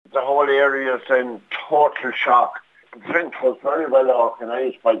whole area is in total shock. The event was very well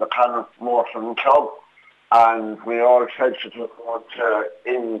organised by the Ballymote Club, and we all felt it was going to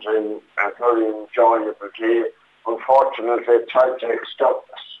end in a very enjoyable day. Unfortunately, tragic stuck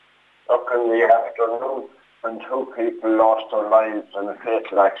in the afternoon, and 2 people lost their lives in a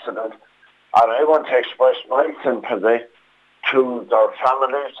fatal accident. And I want to express my sympathy to their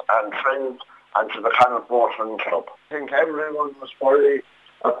families and friends and to the Ballymote Club. I think everyone was very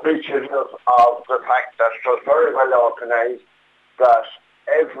appreciative of the fact that it was very well organised, that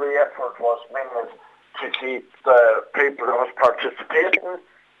every effort was made to keep the people who was participating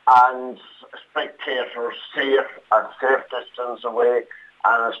and spectators safe and safe distance away.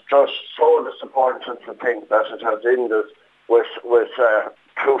 And it's just so disappointing to think that it has ended with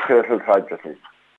 2 fatal tragedies.